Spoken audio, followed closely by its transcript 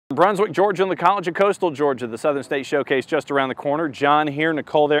Brunswick, Georgia, and the College of Coastal Georgia, the Southern State Showcase just around the corner. John here,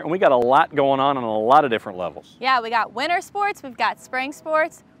 Nicole there, and we got a lot going on a lot of different levels. Yeah, we got winter sports, we've got spring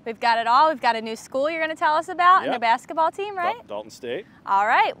sports, we've got it all. We've got a new school you're going to tell us about and a basketball team, right? Dalton State. All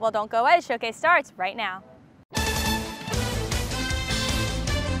right, well, don't go away. The showcase starts right now.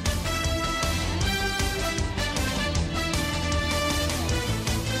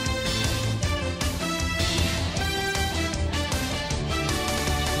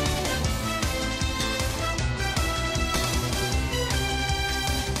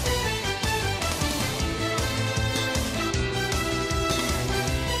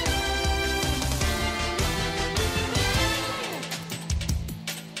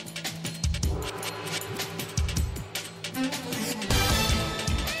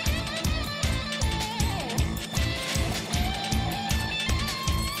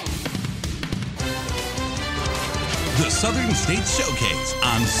 The Southern State Showcase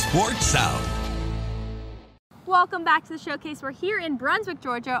on Sports South. Welcome back to the showcase. We're here in Brunswick,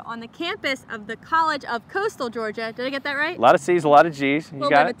 Georgia on the campus of the College of Coastal Georgia. Did I get that right? A lot of C's, a lot of G's. A little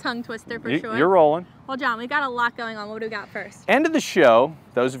bit of a tongue twister for sure. You're rolling. Well, John, we've got a lot going on. What do we got first? End of the show,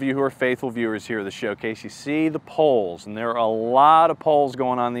 those of you who are faithful viewers here at the showcase, you see the polls, and there are a lot of polls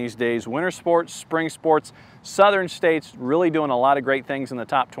going on these days. Winter sports, spring sports, Southern State's really doing a lot of great things in the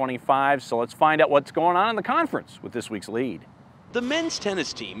top 25, so let's find out what's going on in the conference with this week's lead. The men's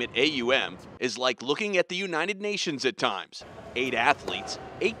tennis team at AUM is like looking at the United Nations at times. 8 athletes,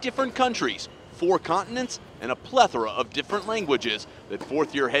 8 different countries, 4 continents, and a plethora of different languages that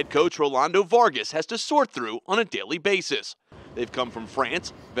fourth-year head coach Rolando Vargas has to sort through on a daily basis. They've come from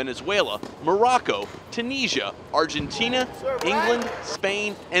France, Venezuela, Morocco, Tunisia, Argentina, England,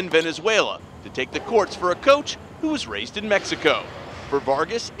 Spain, and Venezuela to take the courts for a coach who was raised in Mexico. For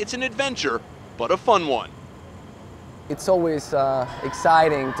Vargas, it's an adventure, but a fun one. It's always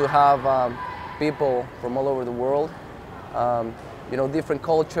exciting to have people from all over the world, you know, different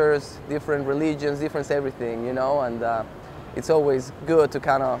cultures, different religions, different everything, you know, and it's always good to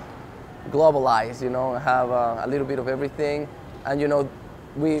kind of globalize, you know, have a little bit of everything. And, you know,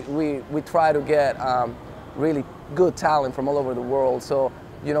 we try to get really good talent from all over the world. So,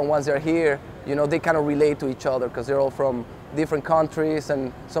 you know, once they're here, you know, they kind of relate to each other because they're all from different countries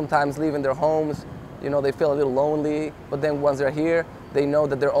and sometimes leaving their homes. You know, they feel a little lonely, but then once they're here, they know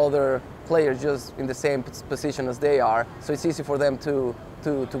that there are other players just in the same position as they are. So it's easy for them to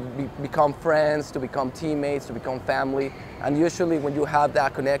become friends, to become teammates, to become family. And usually when you have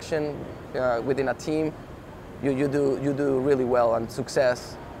that connection within a team, you do really well and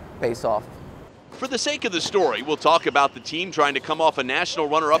success pays off. For the sake of the story, we'll talk about the team trying to come off a national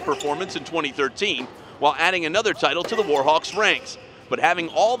runner-up performance in 2013 while adding another title to the Warhawks' ranks. But having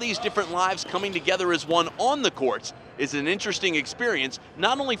all these different lives coming together as one on the courts is an interesting experience,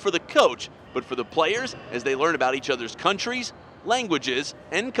 not only for the coach, but for the players as they learn about each other's countries, languages,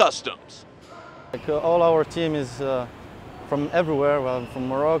 and customs. All our team is from everywhere, well, from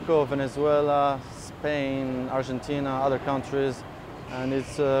Morocco, Venezuela, Spain, Argentina, other countries, and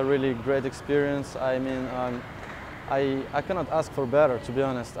it's a really great experience. I mean, I cannot ask for better, to be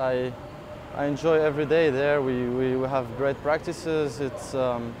honest. I enjoy every day there. We have great practices. It's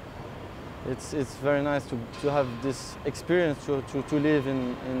very nice to have this experience to live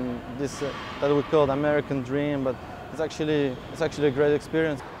in this that we call the American dream, but it's actually a great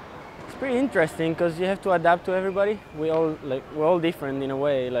experience. It's pretty interesting because you have to adapt to everybody. We're all different in a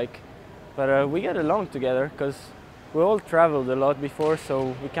way, but we get along together because we all traveled a lot before,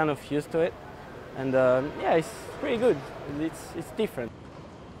 so we're kind of used to it. And yeah, it's pretty good. It's different.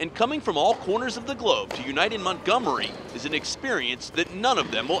 And coming from all corners of the globe to unite in Montgomery is an experience that none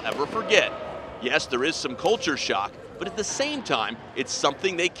of them will ever forget. Yes, there is some culture shock, but at the same time, it's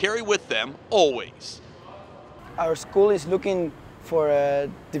something they carry with them always. Our school is looking for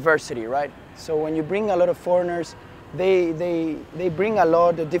diversity, right? So when you bring a lot of foreigners, they bring a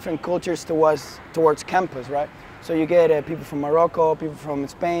lot of different cultures towards campus, right? So you get people from Morocco, people from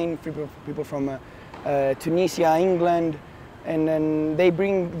Spain, people from Tunisia, England, and then they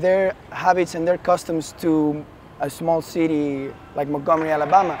bring their habits and their customs to a small city like Montgomery,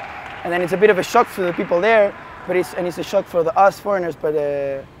 Alabama. And then it's a bit of a shock for the people there, but it's a shock for us foreigners, but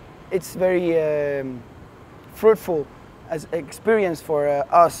it's very fruitful as experience for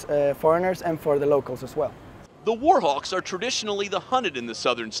us foreigners and for the locals as well. The Warhawks are traditionally the hunted in the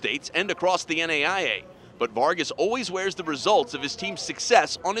Southern States and across the NAIA, but Vargas always wears the results of his team's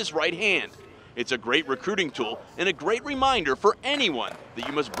success on his right hand. It's a great recruiting tool and a great reminder for anyone that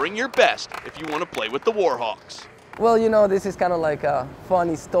you must bring your best if you want to play with the Warhawks. Well, you know, this is kind of like a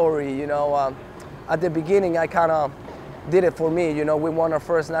funny story, you know. At the beginning, I kind of did it for me. You know, we won our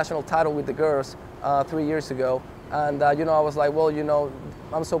first national title with the girls 3 years ago. And, you know, I was like, well, you know,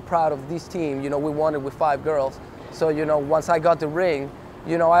 I'm so proud of this team. You know, we won it with 5 girls. So, you know, once I got the ring,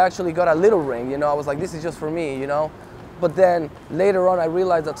 you know, I actually got a little ring. You know, I was like, this is just for me, you know. But then later on, I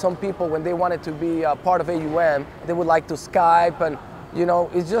realized that some people, when they wanted to be a part of AUM, they would like to Skype, and, you know,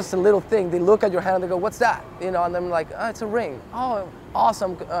 it's just a little thing. They look at your hand and they go, what's that? You know, and I'm like, oh, it's a ring. Oh,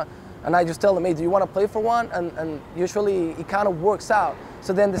 awesome. And I just tell them, hey, do you want to play for one? And usually it kind of works out.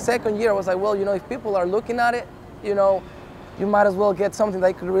 So then the second year, I was like, well, you know, if people are looking at it, you know, you might as well get something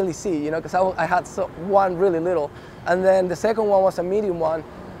they could really see, you know, because I had one really little. And then the second one was a medium one.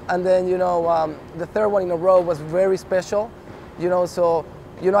 And then, you know, the third one in a row was very special, you know, so,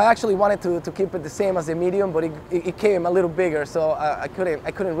 you know, I actually wanted to keep it the same as the medium, but it came a little bigger, so I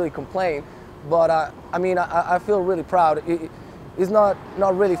couldn't really complain. But, I mean, I feel really proud. It's not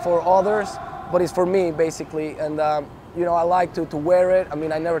really for others, but it's for me, basically. And, you know, I like to wear it. I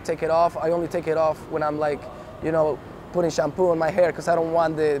mean, I never take it off. I only take it off when I'm, like, you know, putting shampoo on my hair, because I don't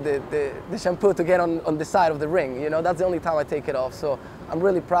want the shampoo to get on the side of the ring. You know, that's the only time I take it off. So I'm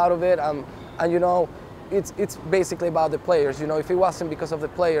really proud of it. And you know, it's basically about the players. You know, if it wasn't because of the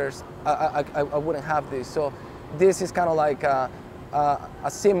players, I wouldn't have this. So this is kind of like a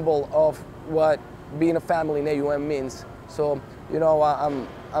symbol of what being a family in AUM means. So, you know,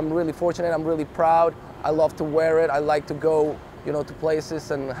 I'm really fortunate. I'm really proud. I love to wear it. I like to go, you know, to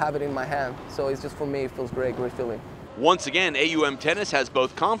places and have it in my hand. So it's just, for me, it feels great feeling. Once again, AUM Tennis has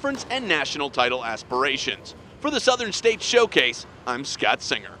both conference and national title aspirations. For the Southern States Showcase, I'm Scott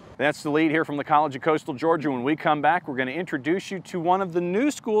Singer. That's the lead here from the College of Coastal Georgia. When we come back, we're going to introduce you to one of the new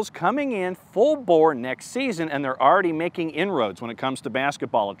schools coming in full bore next season, and they're already making inroads when it comes to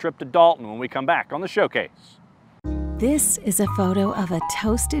basketball. A trip to Dalton when we come back on the Showcase. This is a photo of a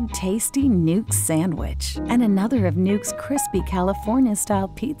toasted, tasty Nuke's sandwich and another of Nuke's crispy California-style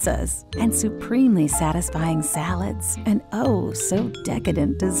pizzas and supremely satisfying salads and oh, so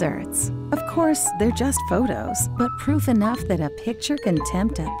decadent desserts. Of course, they're just photos, but proof enough that a picture can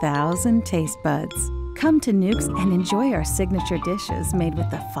tempt 1,000 taste buds. Come to Nuke's and enjoy our signature dishes made with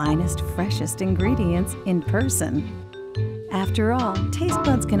the finest, freshest ingredients in person. After all, taste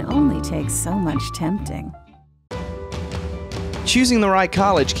buds can only take so much tempting. Choosing the right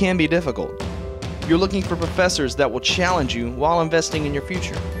college can be difficult. You're looking for professors that will challenge you while investing in your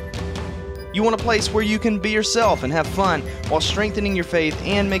future. You want a place where you can be yourself and have fun while strengthening your faith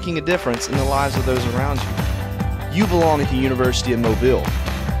and making a difference in the lives of those around you. You belong at the University of Mobile.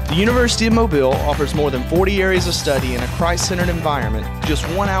 The University of Mobile offers more than 40 areas of study in a Christ-centered environment just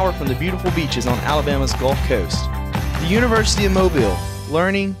 1 hour from the beautiful beaches on Alabama's Gulf Coast. The University of Mobile,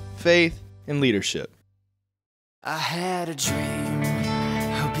 learning, faith, and leadership. I had a dream,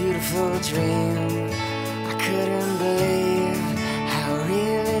 a beautiful dream. I couldn't believe how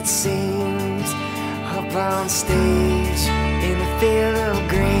real it seemed. Up on stage, in the field of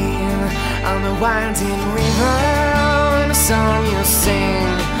green, on the winding river, and a song you'll sing.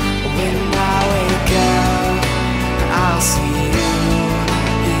 When I wake up, I'll see you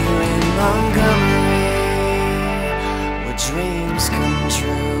here in Montgomery, where dreams come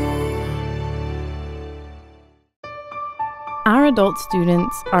true. Our adult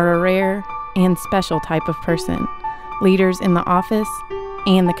students are a rare and special type of person, leaders in the office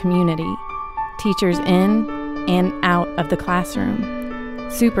and the community, teachers in and out of the classroom,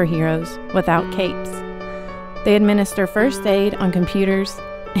 superheroes without capes. They administer first aid on computers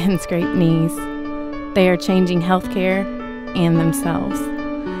and scrape knees. They are changing healthcare and themselves.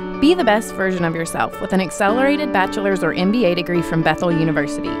 Be the best version of yourself with an accelerated bachelor's or MBA degree from Bethel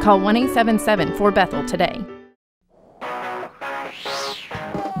University. Call 1-877-4BETHEL today.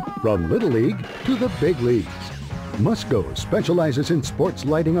 From Little League to the big leagues, Musco specializes in sports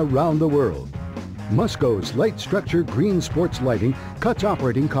lighting around the world. Musco's light structure green sports lighting cuts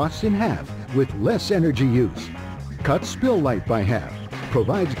operating costs in half with less energy use, cuts spill light by half,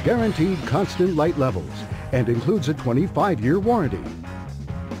 provides guaranteed constant light levels, and includes a 25-year warranty.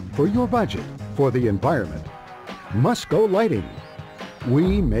 For your budget, for the environment, Musco Lighting.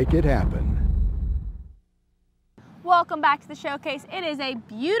 We make it happen. Welcome back to the Showcase. It is a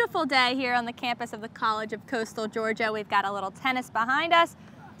beautiful day here on the campus of the College of Coastal Georgia. We've got a little tennis behind us.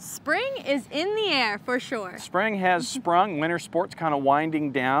 Spring is in the air for sure. Spring has sprung. Winter sports kind of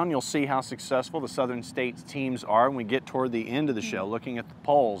winding down. You'll see how successful the Southern States teams are when we get toward the end of the show, looking at the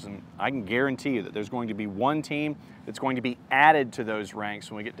polls. And I can guarantee you that there's going to be one team that's going to be added to those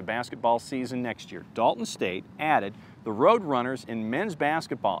ranks when we get to basketball season next year. Dalton State added the Roadrunners in men's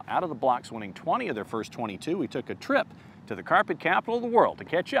basketball, out of the blocks, winning 20 of their first 22. We took a trip to the carpet capital of the world to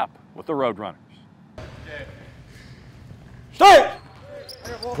catch up with the Roadrunners.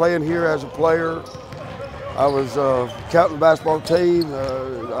 Playing here as a player, I was captain of the basketball team.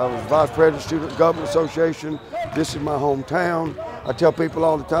 I was vice president of Student Government Association. This is my hometown. I tell people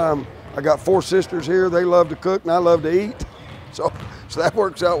all the time, I got 4 sisters here. They love to cook and I love to eat. So that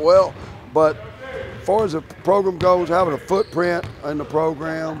works out well. But as far as the program goes, having a footprint in the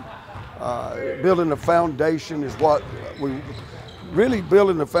program, building the foundation is what we really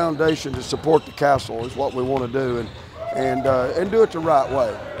building the foundation to support the castle is what we want to do, and do it the right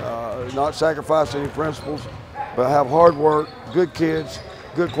way. Not sacrifice any principles, but have hard work, good kids,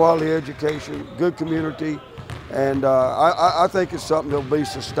 good quality education, good community, and I think it's something that will be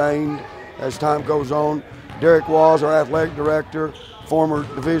sustained as time goes on. Derek Walls, our athletic director, former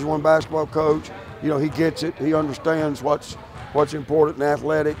Division I basketball coach, you know, he gets it. He understands what's important in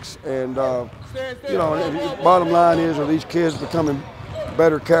athletics, and you know, the bottom line is, are these kids becoming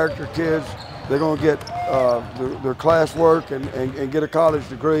better character kids? They're going to get their classwork and get a college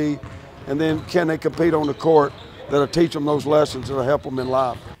degree, and then can they compete on the court that'll teach them those lessons that'll help them in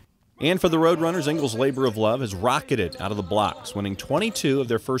life? And for the Roadrunners, Ingles' labor of love has rocketed out of the blocks, winning 22 of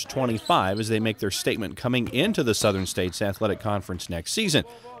their first 25 as they make their statement coming into the Southern States Athletic Conference next season.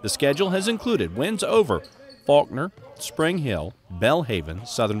 The schedule has included wins over Faulkner, Spring Hill, Belhaven,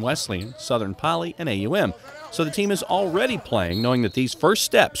 Southern Wesleyan, Southern Poly, and AUM. So the team is already playing knowing that these first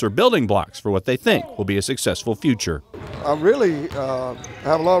steps are building blocks for what they think will be a successful future. I really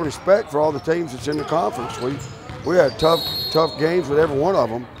have a lot of respect for all the teams that's in the conference. We had tough games with every one of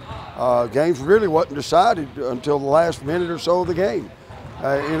them. Games really wasn't decided until the last minute or so of the game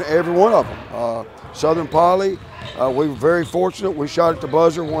in every one of them. Southern Poly, we were very fortunate. We shot at the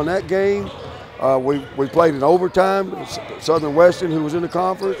buzzer, won that game. We played in overtime, Southern Weston, who was in the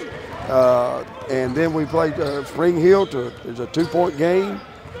conference, and then we played Spring Hill. It was a 2-point game,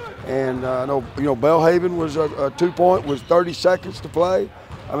 and I know Belhaven was a 2-point with 30 seconds to play.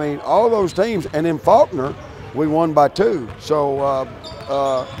 I mean, all those teams, and then Faulkner, we won by 2. So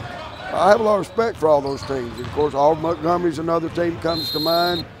I have a lot of respect for all those teams. Of course, Montgomery's another team that comes to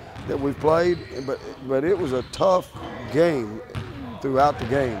mind that we've played, but it was a tough game throughout the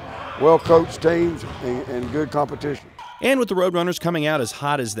game. Well-coached teams and good competition. And with the Roadrunners coming out as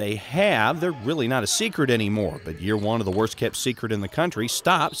hot as they have, they're really not a secret anymore. But year 1 of the worst-kept secret in the country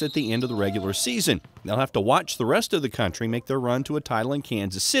stops at the end of the regular season. They'll have to watch the rest of the country make their run to a title in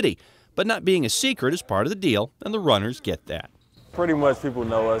Kansas City. But not being a secret is part of the deal, and the Runners get that. Pretty much people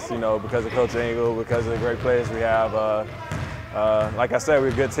know us, because of Coach Engel, because of the great players we have. Like I said, we're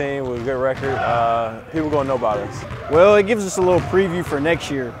a good team with a good record. People going to know about us. Well, it gives us a little preview for next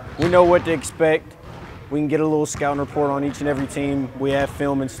year. We know what to expect. We can get a little scouting report on each and every team. We have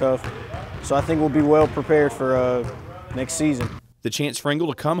film and stuff. So I think we'll be well prepared for next season. The chance for Engel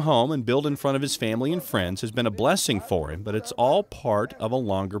to come home and build in front of his family and friends has been a blessing for him, but it's all part of a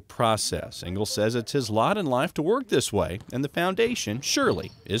longer process. Engel says it's his lot in life to work this way, and the foundation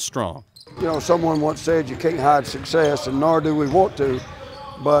surely is strong. Someone once said you can't hide success, and nor do we want to.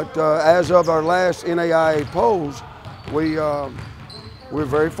 But as of our last NAIA polls, we're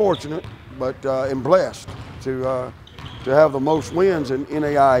very fortunate, and blessed to have the most wins in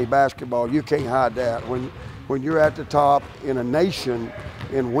NAIA basketball. You can't hide that. When you're at the top in a nation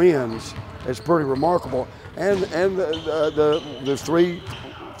in wins, it's pretty remarkable. And the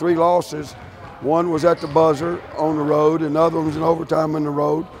three losses, one was at the buzzer on the road, another one was in overtime on the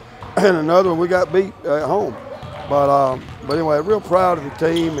road, and another one we got beat at home. But anyway, real proud of the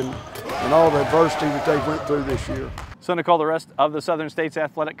team and all the adversity that they went through this year. So Nicole, the rest of the Southern States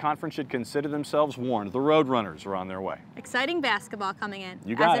Athletic Conference should consider themselves warned. The Roadrunners are on their way. Exciting basketball coming in.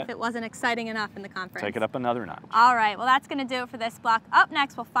 You got as if it wasn't exciting enough in the conference. Take it up another notch. All right, well that's going to do it for this block. Up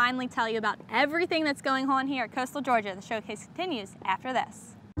next, we'll finally tell you about everything that's going on here at Coastal Georgia. The showcase continues after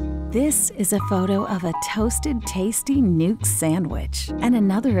this. This is a photo of a toasted, tasty Nuke's sandwich and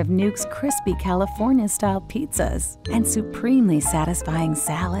another of Nuke's crispy California-style pizzas and supremely satisfying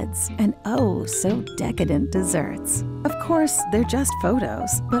salads and oh, so decadent desserts. Of course, they're just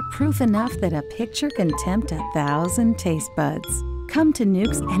photos, but proof enough that a picture can tempt 1,000 taste buds. Come to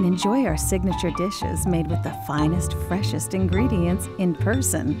Nuke's and enjoy our signature dishes made with the finest, freshest ingredients in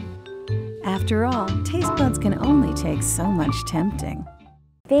person. After all, taste buds can only take so much tempting.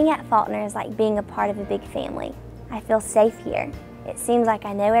 Being at Faulkner is like being a part of a big family. I feel safe here. It seems like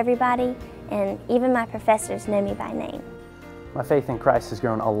I know everybody, and even my professors know me by name. My faith in Christ has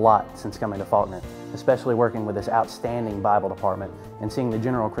grown a lot since coming to Faulkner, especially working with this outstanding Bible department and seeing the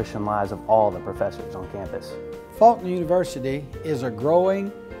general Christian lives of all the professors on campus. Faulkner University is a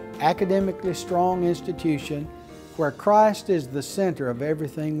growing, academically strong institution where Christ is the center of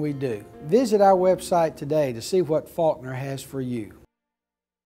everything we do. Visit our website today to see what Faulkner has for you.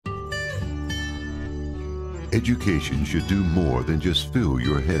 Education should do more than just fill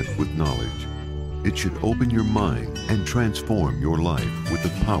your head with knowledge. It should open your mind and transform your life with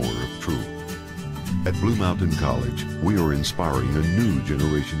the power of truth. At Blue Mountain College, we are inspiring a new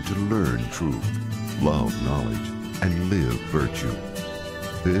generation to learn truth, love knowledge, and live virtue.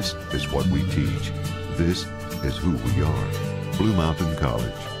 This is what we teach. This is who we are. Blue Mountain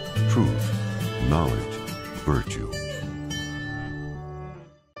College. Truth, knowledge, virtue.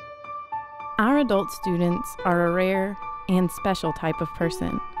 Our adult students are a rare and special type of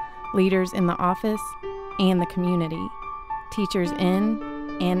person, leaders in the office and the community, teachers in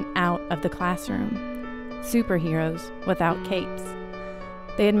and out of the classroom, superheroes without capes.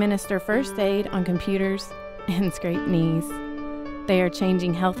 They administer first aid on computers and scrape knees. They are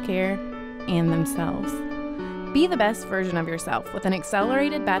changing healthcare and themselves. Be the best version of yourself with an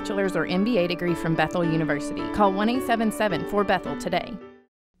accelerated bachelor's or MBA degree from Bethel University. Call 1-877-4BETHEL today.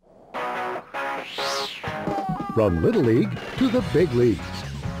 From Little League to the big leagues,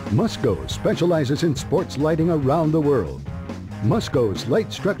 Musco specializes in sports lighting around the world. Musco's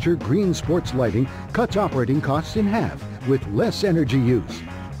light structure green sports lighting cuts operating costs in half with less energy use,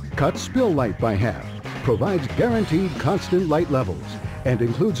 cuts spill light by half, provides guaranteed constant light levels, and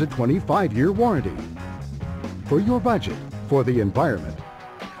includes a 25-year warranty. For your budget, for the environment,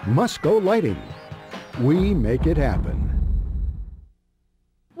 Musco Lighting. We make it happen.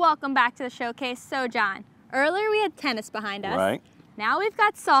 Welcome back to the showcase. So, John, earlier we had tennis behind us. Right. Now we've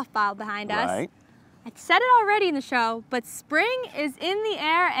got softball behind us. Right. I said it already in the show, but spring is in the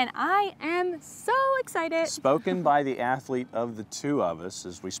air and I am so excited. Spoken by the athlete of the two of us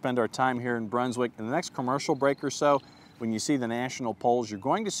as we spend our time here in Brunswick. In the next commercial break or so, when you see the national polls, you're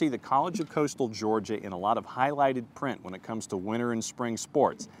going to see the College of Coastal Georgia in a lot of highlighted print when it comes to winter and spring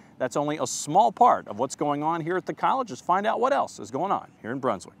sports. That's only a small part of what's going on here at the college. Let's find out what else is going on here in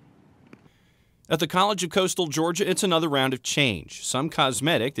Brunswick. At the College of Coastal Georgia, it's another round of change. Some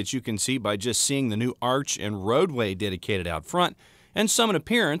cosmetic that you can see by just seeing the new arch and roadway dedicated out front, and some in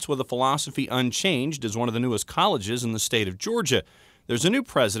appearance with a philosophy unchanged as one of the newest colleges in the state of Georgia. There's a new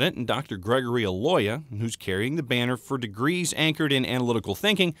president, and Dr. Gregory Aloya, who's carrying the banner for degrees anchored in analytical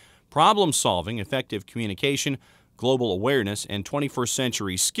thinking, problem solving, effective communication, global awareness, and 21st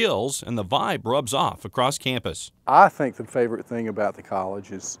century skills, and the vibe rubs off across campus. I think the favorite thing about the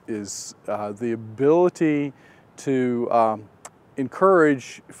college is the ability to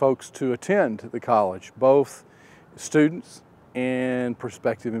encourage folks to attend the college, both students and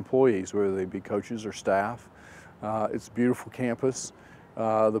prospective employees, whether they be coaches or staff. It's a beautiful campus.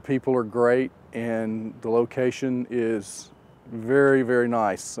 The people are great, and the location is very, very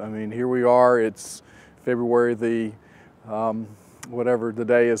nice. I mean, here we are, it's February the, whatever the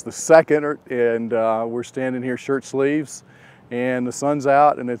day is, the 2nd, and we're standing here shirt sleeves, and the sun's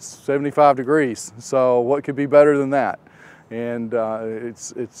out, and it's 75 degrees. So what could be better than that? And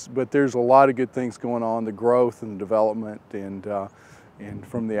but there's a lot of good things going on, the growth and the development, and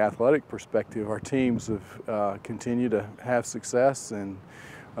from the athletic perspective, our teams have continued to have success, and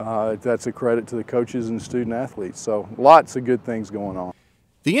that's a credit to the coaches and student athletes. So lots of good things going on.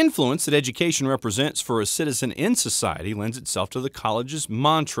 The influence that education represents for a citizen in society lends itself to the college's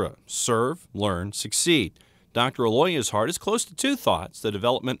mantra, serve, learn, succeed. Dr. Aloya's heart is close to two thoughts: the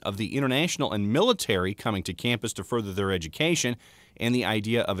development of the international and military coming to campus to further their education, and the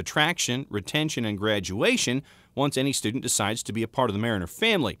idea of attraction, retention, and graduation once any student decides to be a part of the Mariner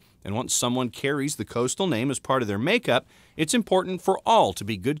family. And once someone carries the Coastal name as part of their makeup, it's important for all to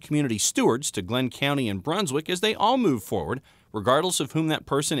be good community stewards to Glenn County and Brunswick as they all move forward, regardless of whom that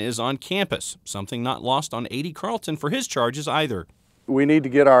person is on campus, something not lost on A.D. Carlton for his charges either. We need to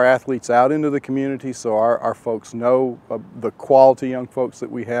get our athletes out into the community so our folks know the quality young folks that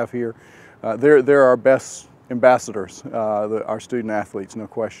we have here. They're our best ambassadors, our student athletes, no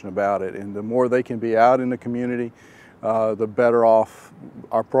question about it. And the more they can be out in the community, the better off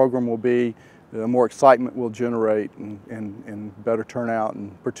our program will be, the more excitement we'll generate, and better turnout,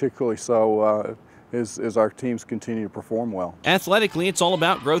 and particularly so as our teams continue to perform well. Athletically, it's all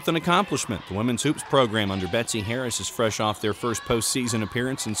about growth and accomplishment. The women's hoops program under Betsy Harris is fresh off their first postseason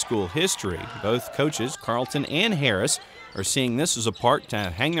appearance in school history. Both coaches, Carlton and Harris, are seeing this as a part to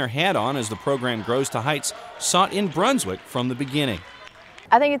hang their hat on as the program grows to heights sought in Brunswick from the beginning.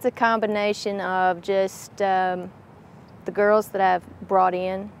 I think it's a combination of just the girls that I've brought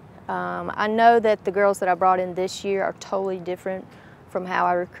in. I know that the girls that I brought in this year are totally different from how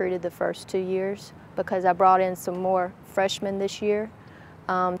I recruited the first 2 years, because I brought in some more freshmen this year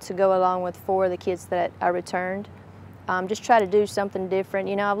to go along with 4 of the kids that I returned. Just try to do something different.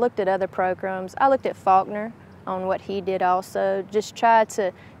 You know, I've looked at other programs. I looked at Faulkner on what he did also. Just try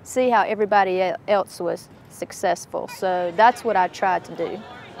to see how everybody else was successful. So that's what I tried to do.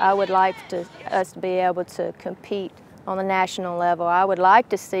 I would like us to be able to compete on the national level. I would like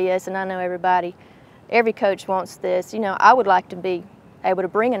to see us, and I know every coach wants this, you know, I would like to be able to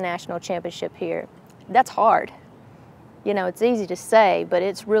bring a national championship here. That's hard. You know, it's easy to say, but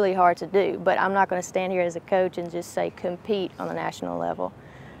it's really hard to do. But I'm not going to stand here as a coach and just say compete on the national level.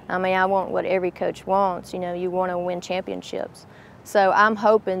 I mean, I want what every coach wants. You know, you want to win championships. So I'm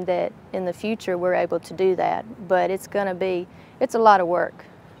hoping that in the future we're able to do that. But it's a lot of work,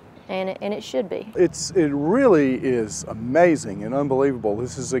 and it should be. It really is amazing and unbelievable.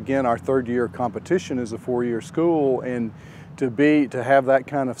 This is, again, our third year competition as a four-year school, and to have that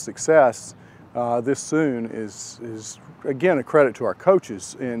kind of success this soon is again a credit to our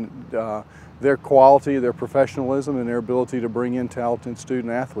coaches and their quality, their professionalism, and their ability to bring in talented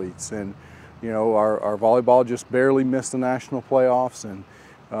student athletes. And you know, our volleyball just barely missed the national playoffs, and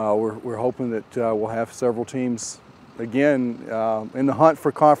we're hoping that we'll have several teams again in the hunt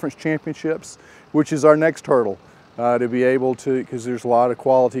for conference championships, which is our next hurdle, to be able to, because there's a lot of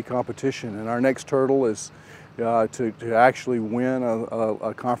quality competition, and our next hurdle is to actually win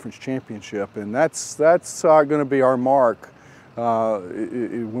a conference championship, and that's going to be our mark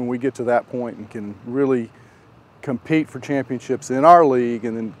when we get to that point and can really compete for championships in our league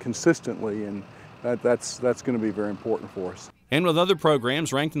and then consistently, and that's going to be very important for us. And with other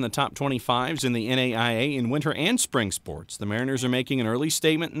programs ranked in the top 25s in the NAIA in winter and spring sports, the Mariners are making an early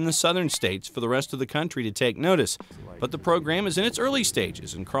statement in the southern states for the rest of the country to take notice. But the program is in its early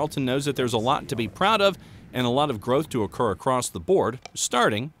stages, and Carlton knows that there's a lot to be proud of and a lot of growth to occur across the board,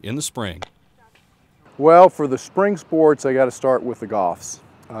 starting in the spring. Well, for the spring sports, I got to start with the Goffs.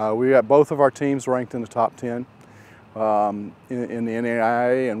 We got both of our teams ranked in the top 10 in the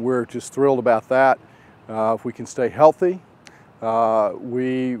NAIA, and we're just thrilled about that. If we can stay healthy, those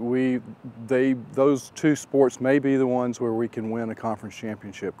two sports may be the ones where we can win a conference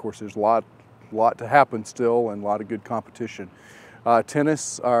championship. Of course, there's a lot to happen still, and a lot of good competition.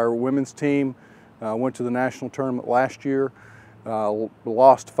 Tennis, our women's team went to the national tournament last year,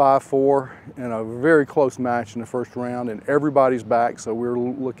 lost 5-4 in a very close match in the first round, and everybody's back, so we're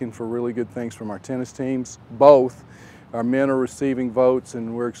looking for really good things from our tennis teams. Both our men are receiving votes,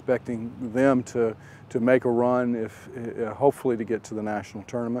 and we're expecting them to make a run, hopefully to get to the national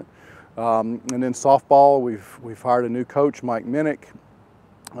tournament. And then softball, we've hired a new coach, Mike Minnick,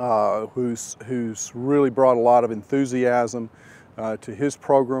 who's really brought a lot of enthusiasm to his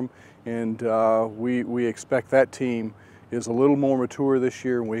program, and we expect that team is a little more mature this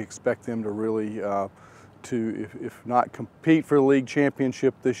year, and we expect them to really, if not compete for the league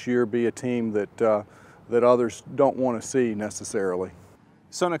championship this year, be a team that others don't want to see necessarily.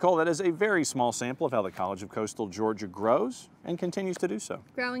 So Nicole, that is a very small sample of how the College of Coastal Georgia grows and continues to do so.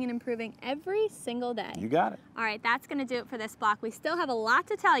 Growing and improving every single day. You got it. All right, that's going to do it for this block. We still have a lot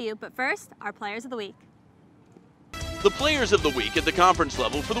to tell you, but first, our Players of the Week. The Players of the Week at the conference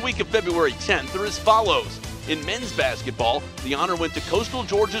level for the week of February 10th are as follows. In men's basketball, the honor went to Coastal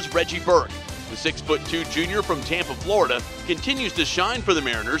Georgia's Reggie Burke. The 6'2" junior from Tampa, Florida, continues to shine for the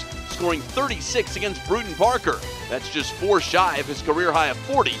Mariners, scoring 36 against Bruton Parker. That's just 4 shy of his career high of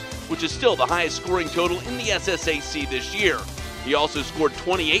 40, which is still the highest scoring total in the SSAC this year. He also scored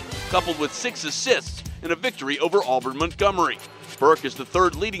 28, coupled with 6 assists in a victory over Auburn Montgomery. Burke is the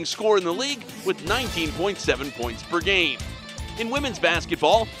 3rd leading scorer in the league with 19.7 points per game. In women's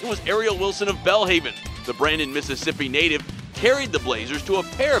basketball, it was Ariel Wilson of Belhaven. The Brandon, Mississippi native carried the Blazers to a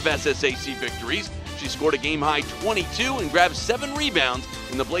pair of SSAC victories. She scored a game-high 22 and grabbed 7 rebounds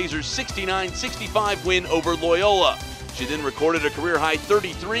in the Blazers' 69-65 win over Loyola. She then recorded a career-high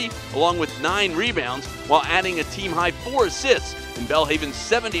 33 along with 9 rebounds while adding a team-high 4 assists in Belhaven's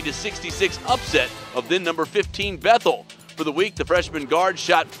 70-66 upset of then number 15 Bethel. For the week, the freshman guard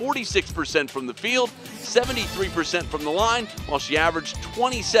shot 46% from the field, 73% from the line, while she averaged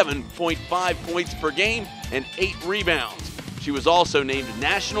 27.5 points per game and 8 rebounds. She was also named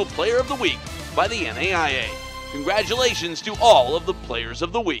National Player of the Week by the NAIA. Congratulations to all of the Players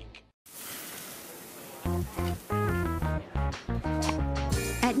of the Week.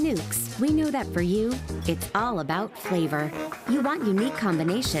 At Nukes, we know that for you, it's all about flavor. You want unique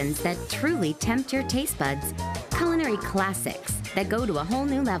combinations that truly tempt your taste buds. Culinary classics that go to a whole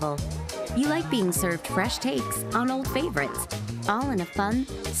new level. You like being served fresh takes on old favorites, all in a fun,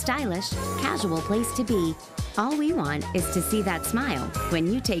 stylish, casual place to be. All we want is to see that smile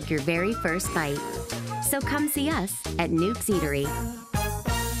when you take your very first bite. So come see us at Nukes Eatery.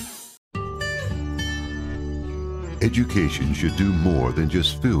 Education should do more than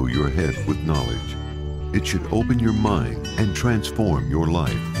just fill your head with knowledge. It should open your mind and transform your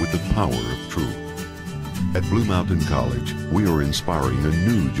life with the power of truth. At Blue Mountain College, we are inspiring a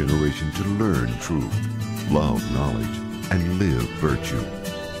new generation to learn truth, love knowledge, and live virtue.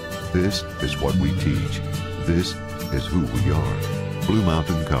 This is what we teach. This is who we are. Blue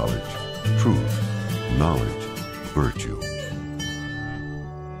Mountain College. Truth, knowledge, virtue.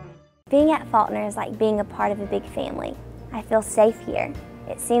 Being at Faulkner is like being a part of a big family. I feel safe here.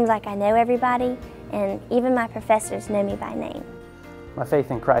 It seems like I know everybody, and even my professors know me by name. My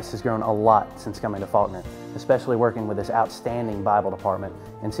faith in Christ has grown a lot since coming to Faulkner, especially working with this outstanding Bible department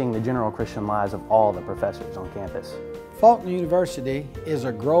and seeing the general Christian lives of all the professors on campus. Faulkner University is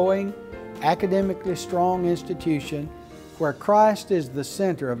a growing, academically strong institution where Christ is the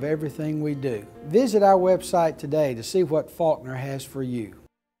center of everything we do. Visit our website today to see what Faulkner has for you.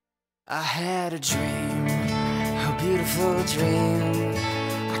 I had a dream, a beautiful dream.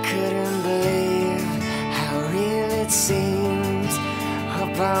 I couldn't believe how real it seemed.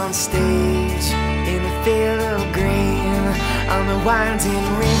 Up on stage, in a field of green, on the winding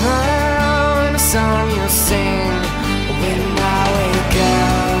river, and a song you'll sing. When I wake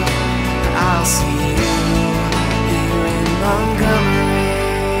up, I'll see you here in Montgomery,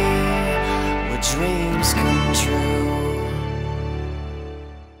 where dreams come true.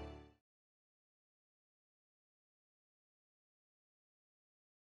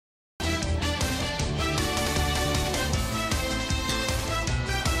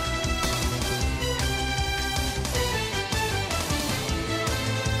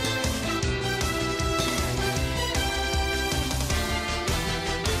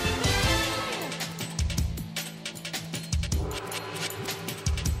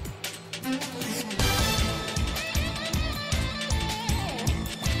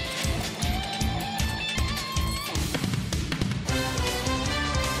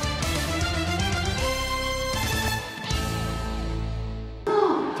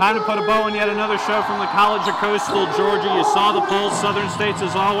 Time to put a bow on yet another show from the College of Coastal Georgia. You saw the polls, Southern States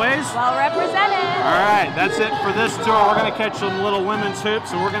as always. Well represented. All right, that's it for this tour. We're going to catch some little women's hoops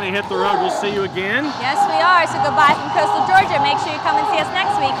and we're going to hit the road. We'll see you again. Yes, we are. So goodbye from Coastal Georgia. Make sure you come and see us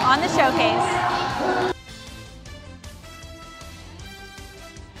next week on the Showcase.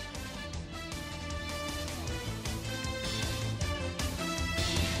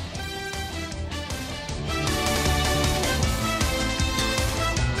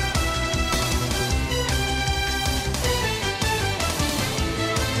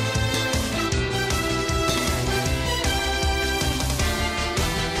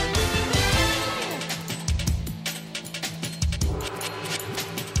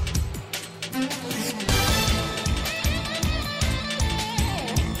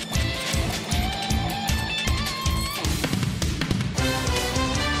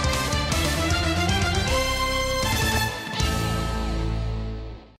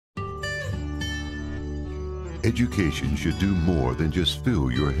 Education should do more than just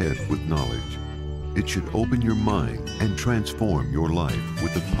fill your head with knowledge. It should open your mind and transform your life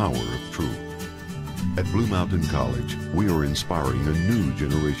with the power of truth. At Blue Mountain College, we are inspiring a new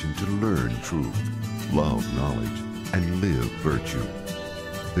generation to learn truth, love knowledge, and live virtue.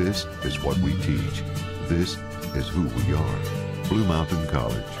 This is what we teach. This is who we are. Blue Mountain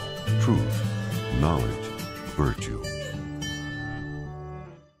College. Truth, knowledge, virtue.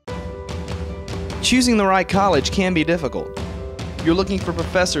 Choosing the right college can be difficult. You're looking for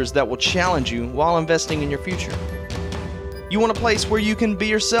professors that will challenge you while investing in your future. You want a place where you can be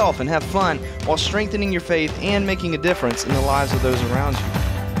yourself and have fun while strengthening your faith and making a difference in the lives of those around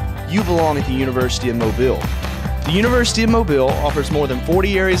you. You belong at the University of Mobile. The University of Mobile offers more than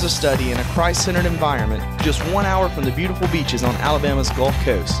 40 areas of study in a Christ-centered environment just 1 hour from the beautiful beaches on Alabama's Gulf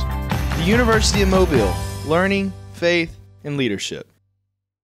Coast. The University of Mobile, learning, faith, and leadership.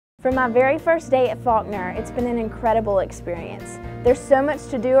 From my very first day at Faulkner, it's been an incredible experience. There's so much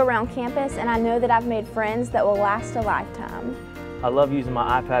to do around campus, and I know that I've made friends that will last a lifetime. I love using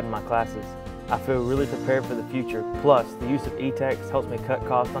my iPad in my classes. I feel really prepared for the future. Plus, the use of e-text helps me cut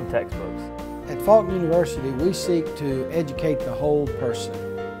costs on textbooks. At Faulkner University, we seek to educate the whole person,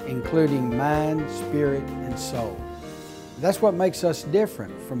 including mind, spirit, and soul. That's what makes us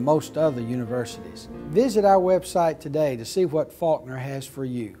different from most other universities. Visit our website today to see what Faulkner has for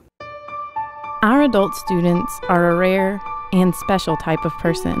you. Our adult students are a rare and special type of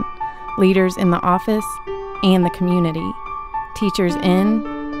person, leaders in the office and the community, teachers in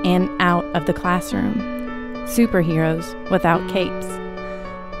and out of the classroom, superheroes without capes.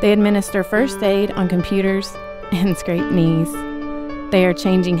 They administer first aid on computers and scrape knees. They are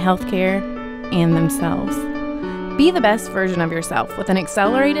changing healthcare and themselves. Be the best version of yourself with an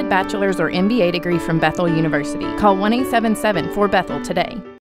accelerated bachelor's or MBA degree from Bethel University. Call 1-877-4BETHEL today.